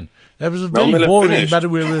you? Julian. That was Mel very Miller boring, finished. but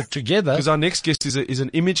we were together. Because our next guest is an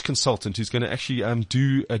image consultant who's going to actually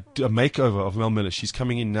do a makeover of Mel Miller. She's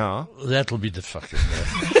coming in now. That'll be the fucking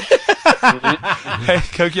Hey,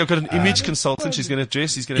 Cokey, I've got an image consultant. She's going to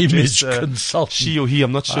dress. He's going to image dress. consultant. She or he,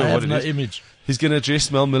 I'm not sure I what have it no is. image. He's going to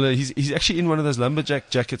dress Mel Miller. He's actually in one of those lumberjack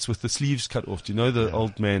jackets with the sleeves cut off. Do you know the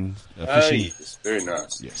old man fishing? Yes, very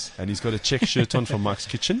nice. Yes. And he's got a check shirt on from Mike's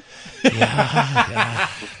Kitchen.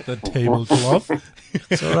 The tablecloth.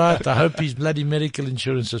 It's all right. I hope his bloody medical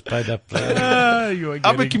insurance is paid up.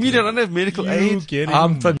 I'm a comedian. I don't have medical aid.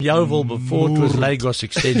 I'm from Yeovil before it was Lagos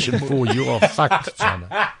Extension 4. You are fucked,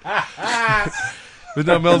 China. But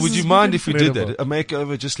no, Mel, would This you is mind if we did incredible. that? A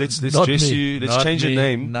makeover, just let's Not dress me. you, let's Not change your me.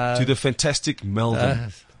 name No. to the fantastic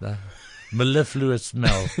Melvin. No. Mellifluous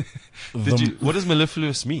Mel. What does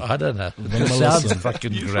mellifluous mean? I don't know. It Melissa. sounds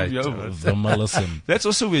fucking You from great. Yeovil. The Mellison. That's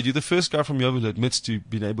also weird. You're the first guy from Yeovil who admits to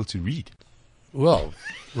being able to read. Well,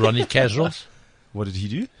 Ronnie Casrels. What did he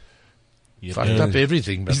do? Fucked up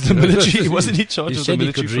everything. But He's the military. Wasn't he charged He with the said he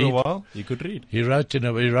military could for a read. while? You could read. he wrote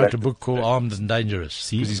a book called Armed and Dangerous.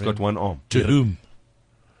 Because he's got one arm. To whom?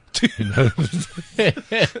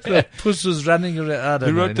 The puss was running around. I don't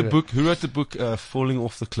Who know, wrote the anyway. book? Who wrote the book? Falling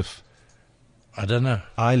Off the Cliff. I don't know.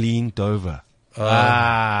 Eileen Dover. Come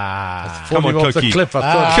Falling on, off the Cokey. cliff. I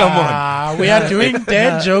thought. Come on. We are doing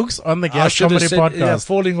dad jokes on the I Gas should have Comedy said, Podcast. yeah,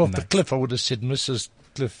 falling off the cliff. I would have said Mrs.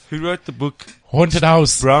 Cliff. Who wrote the book? Haunted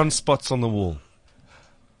House. Brown Spots on the Wall.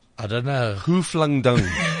 I don't know. Who flung down? Who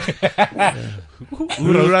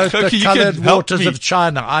wrote Cokey, the you can coloured help waters me. of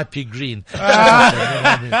China? IP Green. Who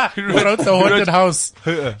wrote the Haunted House?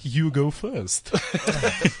 You go first.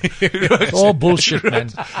 All bullshit,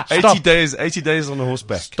 man. 80 days on a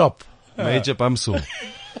horseback. Stop. Major Bumsall.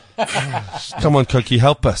 Come on, Cokey,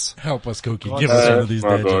 help us. Help us, Cokey. Give us one of these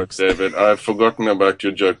My dad God, jokes. David, I've forgotten about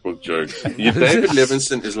your joke book jokes. David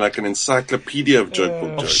Levinson is like an encyclopedia of joke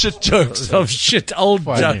book jokes. Shit jokes. Of shit old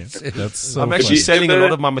Funny. jokes. That's so I'm actually funny. selling a ever-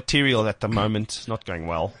 lot of my material at the moment. Not going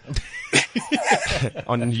well.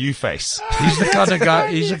 On U-Face. He's the kind of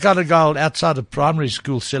guy. He's the kind of guy outside of primary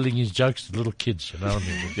school selling his jokes to little kids. You know what I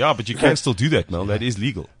mean? Yeah, but you can still do that, Mel. That is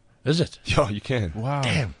legal. Is it? Yeah, you can. Wow.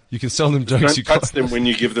 Damn. You can sell them jokes. You Don't can't. touch them when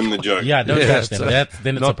you give them the joke. Yeah, don't touch them.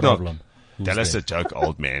 Then it's Knock, a problem. Tell us a joke,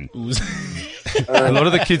 old man. A lot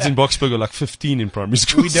of the kids in Boksburg are like 15 in primary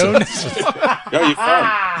school. We don't. Yeah, you're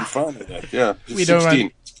fine. You're fine at that. Yeah. We don't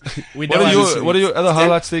 16. We What don't. are your other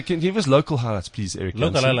highlights there? Can you give us local highlights, please, Eric?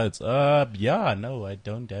 Local Jansen? highlights. Yeah, no, I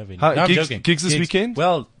don't have any. How- No, I'm gigs- joking. gigs this weekend?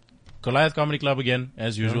 Well, Goliath Comedy Club again,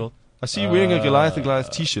 as usual. I see you wearing a Goliath and Goliath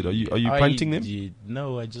t-shirt. Are you punting them?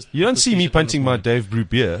 No, I just. You don't put the see me t-shirt on punting this my morning. Dave Brew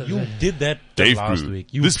beer. You did that Dave last Brew. week.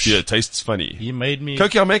 You This beer tastes funny. He made me.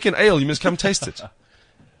 Cokey, I'll make an ale. You must come taste it.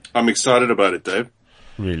 I'm excited about it, Dave.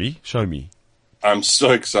 Really? Show me. I'm so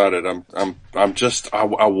excited. I'm just, I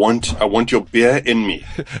want your beer in me.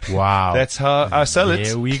 Wow. That's how I sell it.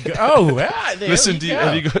 There we go. Oh, there Listen, we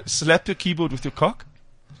have you go. got slap your keyboard with your cock?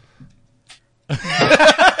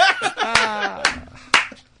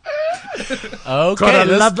 Okay,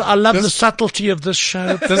 God, I love the subtlety of this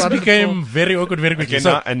show. this became very awkward very quickly.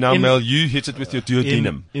 Okay, now Mel, you hit it with your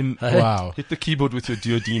duodenum. Wow. Hit the keyboard with your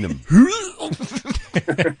duodenum.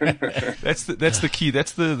 That's the key.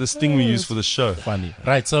 That's the sting we use for the show. Funny.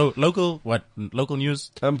 Right, so local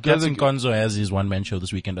news. Go Captain the- Konzo has his one-man show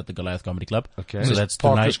this weekend at the Goliath Comedy Club. Okay. So that's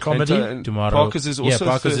Parker's tonight. Comedy. And Tomorrow. Parker's is also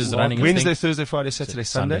Parker's is running his Wednesday, thing. Thursday, Friday, Saturday,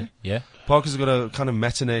 Sunday. Yeah. Parker's got a kind of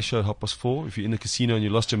matinee show, 4:30. If you're in the casino and you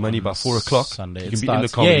lost your money by 4:00, Sunday. you It can be in the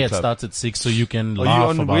starts, comedy it club. starts at 6, so you can Are laugh you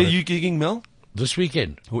on? about Where it. are you gigging, Mel? This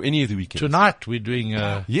weekend. Or any of the weekends? Tonight we're doing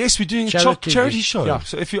Yes, we're doing a Charity charity show. yeah.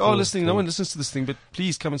 So if you are listening, no one listens to this thing, but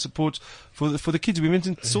please come and support for the kids. We went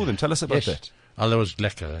and saw them. Tell us about that. Oh, that was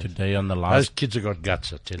lekker. Today on the Those last. kids have got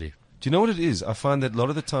guts, I tell you. Do you know what it is? I find that a lot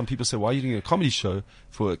of the time people say, why are you doing a comedy show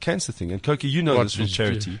for a cancer thing? And Cokey, you know What this from did you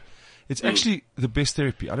charity. It's actually the best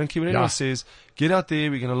therapy. I don't care what anyone Yeah. says. Get out there.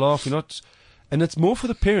 We're going to laugh. We're not, and it's more for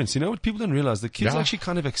the parents. You know what people don't realize? The kids Yeah. actually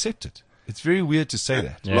kind of accept it. It's very weird to say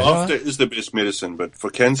that. Yeah. Laughter is the best medicine, but for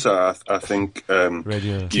cancer, I think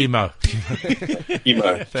Radio. Chemo.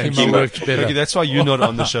 chemo. Chemo works better. Cokey, that's why you're not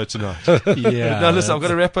on the show tonight. Yeah. Now listen, I've got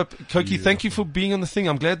to wrap up. Cokey, thank you for being on the thing.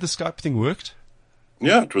 I'm glad the Skype thing worked.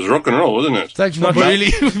 Yeah, it was rock and roll, wasn't it? Thanks, Not my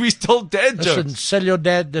really. We told dad Listen, jokes. tell your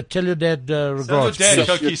dad regards. Sell your dad, please.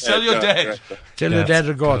 Cokey. Sell your dad. Tell your dad That's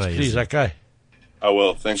regards, crazy. please. Okay. Oh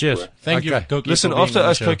well, thanks. Cheers. Boy. Thank you, Okay. Cokey, Listen, for being after on the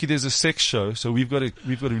us, show. Cokey, there's a sex show, so we've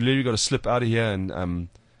literally got to slip out of here and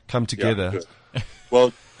come Yeah, together. good.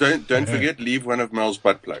 Well, don't forget, leave one of Mel's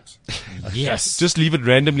butt plugs. Yes. Just leave it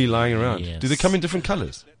randomly lying around. Yes. Do they come in different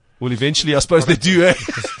colors? Well, eventually, I suppose they do. Eh?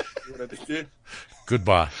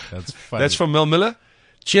 Goodbye. That's funny. That's from Mel Miller.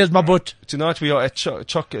 Cheers, my butt. Tonight we are at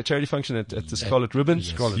Choc a charity function at the Scarlet Ribbon.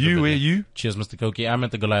 Scarlet You, Ribbon, where yeah. you? Cheers, Mr. Cokey. I'm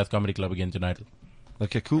at the Goliath Comedy Club again tonight.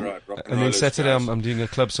 Okay, cool. Right, rock and and then rollers, Saturday guys. I'm doing a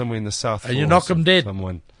club somewhere in the south. And you for knock 'em dead.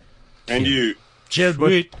 Someone. And you. Cheers,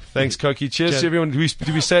 butt. Thanks, Cokey. Cheers to everyone. Do we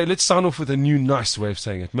say? Let's sign off with a new nice way of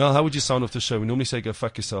saying it. Mel, how would you sign off the show? We normally say go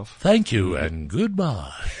fuck yourself. Thank you and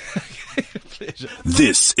goodbye.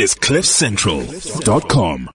 This is CliffCentral.com.